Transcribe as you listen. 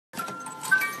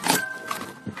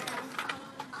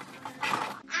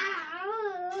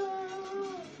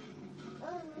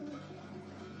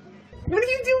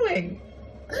doing?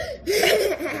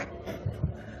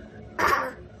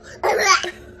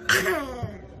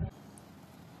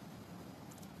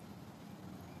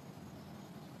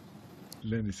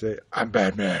 Lindy, say, I'm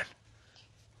Batman.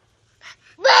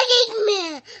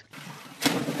 Batman!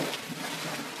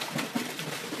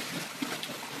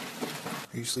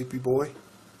 Are you sleepy, boy?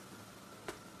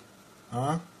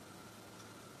 Huh?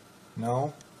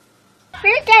 No?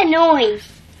 Where's that noise?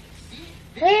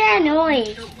 Where's that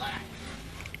noise?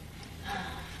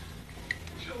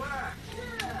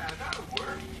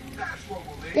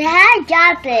 Dad,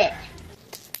 drop it.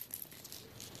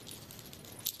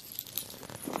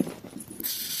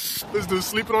 Let's do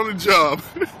sleeping on the job.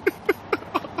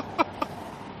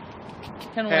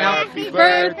 Happy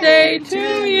birthday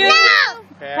to you. No!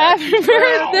 Happy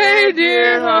birthday,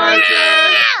 dear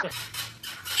Hunter.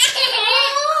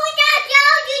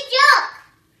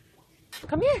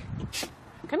 Come here.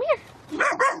 Come here.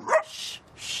 Shh,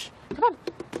 shh. Come on.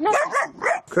 No.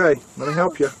 Okay, let me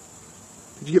help you.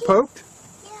 Did you get poked?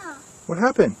 Yeah. What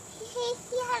happened?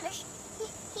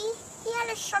 He had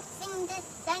a sharp thing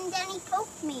and then he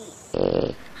poked me.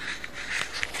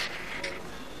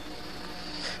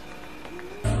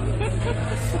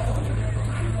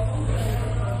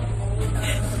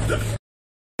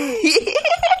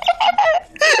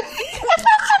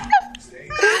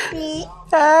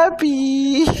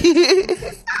 Happy.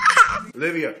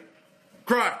 Olivia,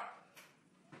 cry.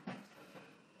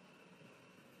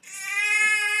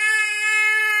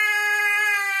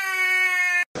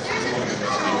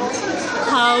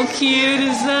 How cute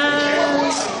is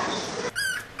that?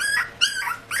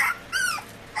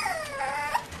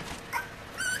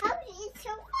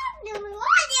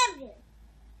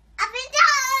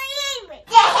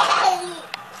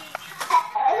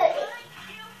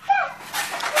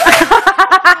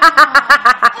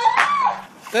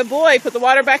 Good boy. Put the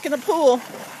water back in the pool.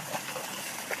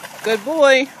 Good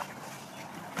boy.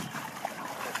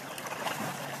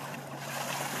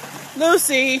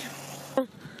 Lucy.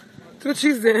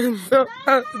 Gucci's hands.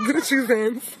 Gucci's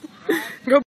hands.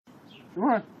 Go. Come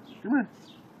on, come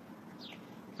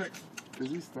here. Is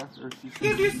he stuck or is he stuck?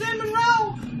 Give your cinnamon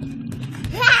roll.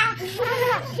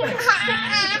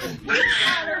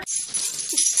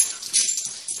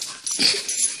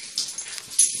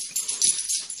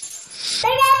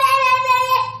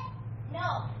 No.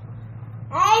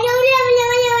 I don't.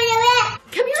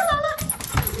 Come here, Lola.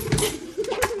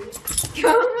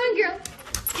 Come on, girl.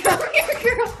 Come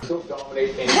here, girl. Don't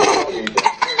dominate any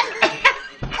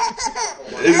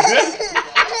Is this?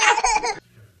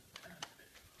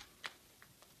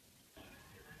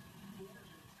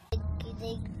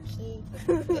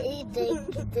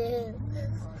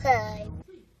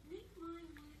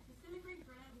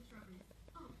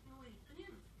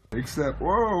 Except,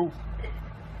 whoa.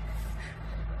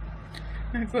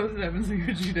 I closed it up and see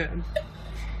what you did.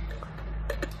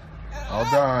 All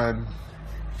done.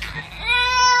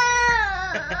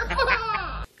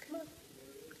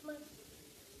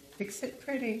 Fix it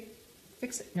pretty.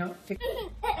 Fix it. No, fix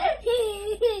it.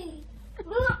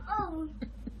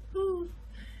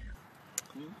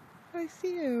 I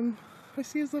see him. I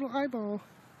see his little eyeball.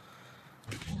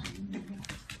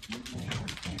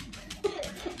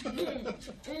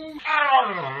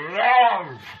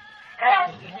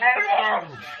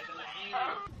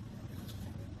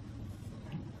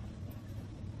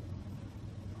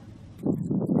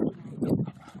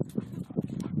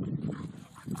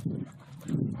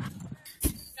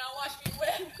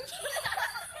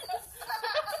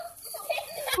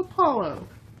 Apollo,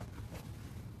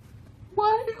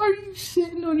 why are you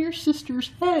sitting on your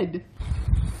sister's head?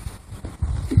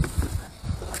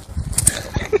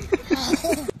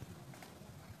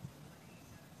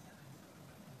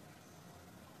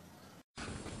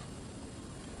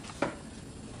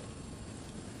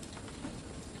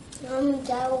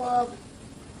 Jawab.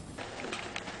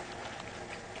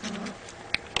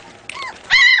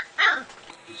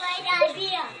 Bad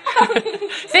idea.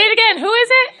 Say it again. Who is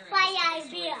it? Bad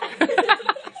idea.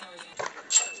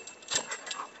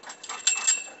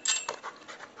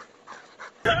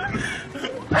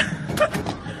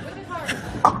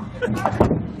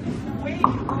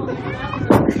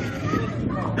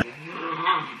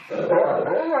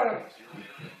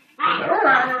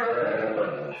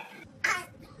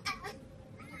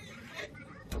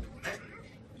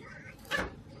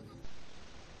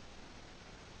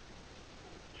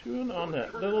 Chewing on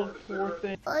that little poor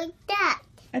thing. Like that.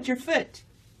 At your foot.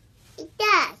 Like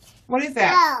that. What is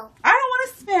that? No. I don't want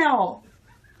to smell.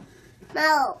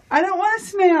 No. I don't want to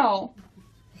smell.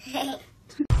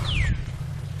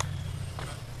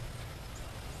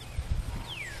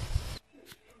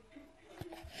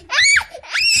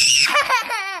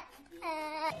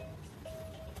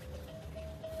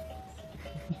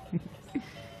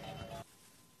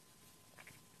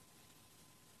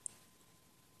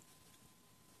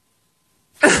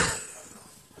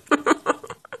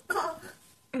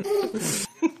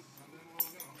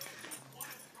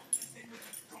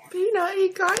 Peanut, he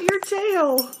got your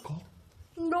tail.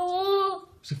 No.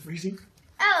 Is it freezing?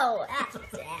 Oh.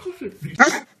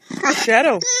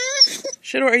 Shadow.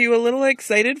 Shadow, are you a little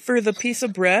excited for the piece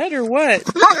of bread or what?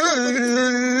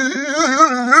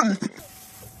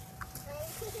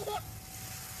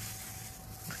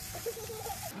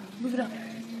 Move it up.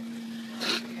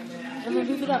 Emma,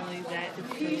 move it up.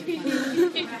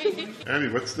 Abby,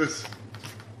 what's this?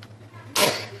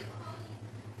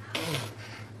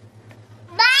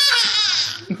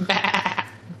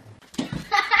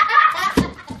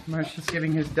 Marsh's just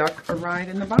giving his duck a ride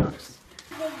in the box.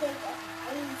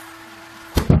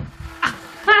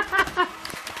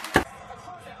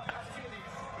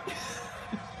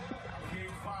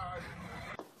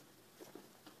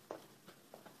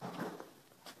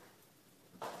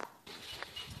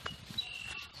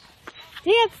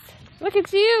 Dance! Look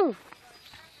at you!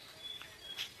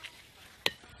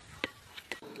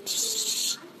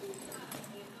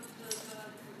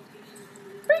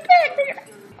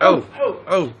 Oh, oh,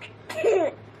 oh,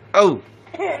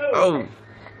 oh,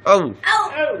 oh.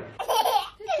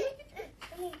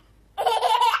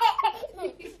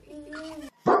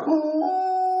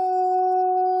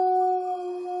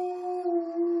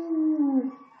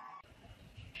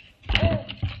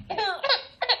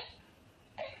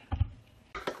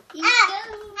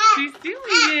 She's doing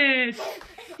it!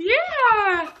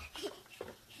 Yeah!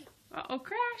 Uh-oh,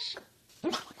 crash.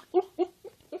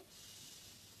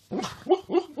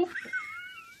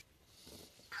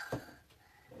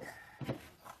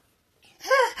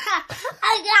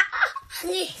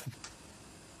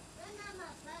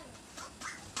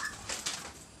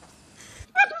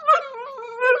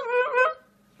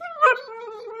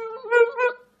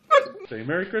 Say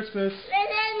Merry Christmas.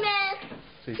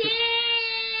 Say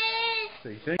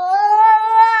thank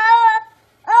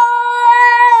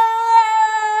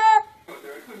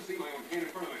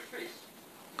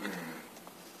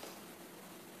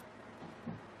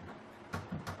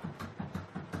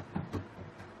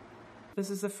This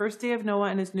is the first day of Noah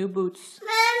and his new boots.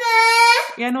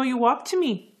 Yeah, no, you walk to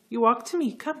me. You walk to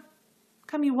me. Come.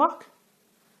 Come, you walk.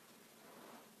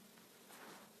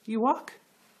 You walk.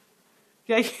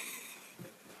 Yeah.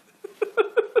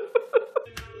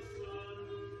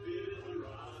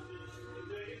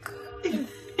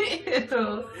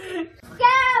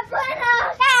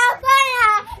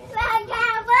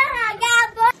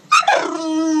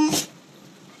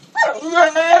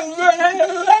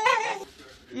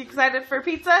 You excited for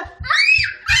pizza?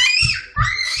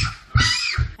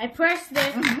 I pressed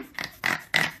this.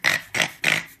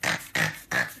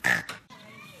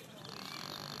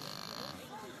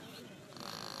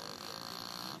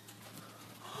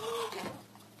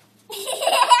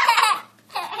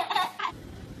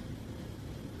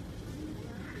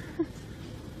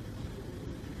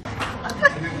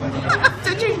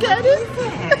 Did you get it?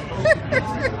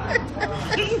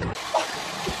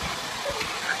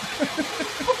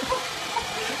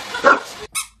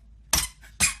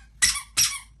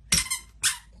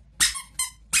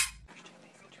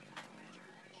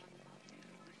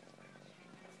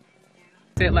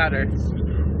 Say it louder.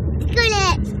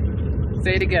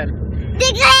 Say it again.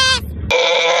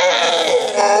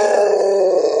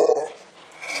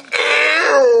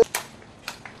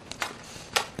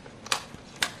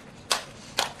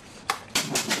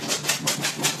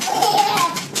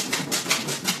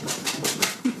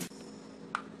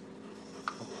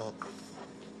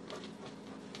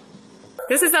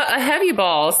 This is a heavy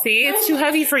ball. See, it's too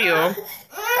heavy for you.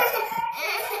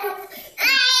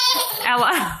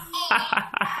 Ella.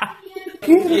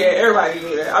 Yeah, everybody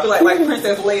do that. I'll be like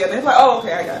Princess Leia, and it's like, oh,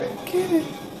 okay, I got it.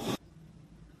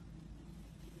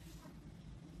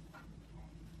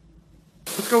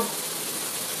 Let's go.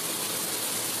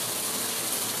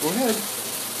 Go ahead.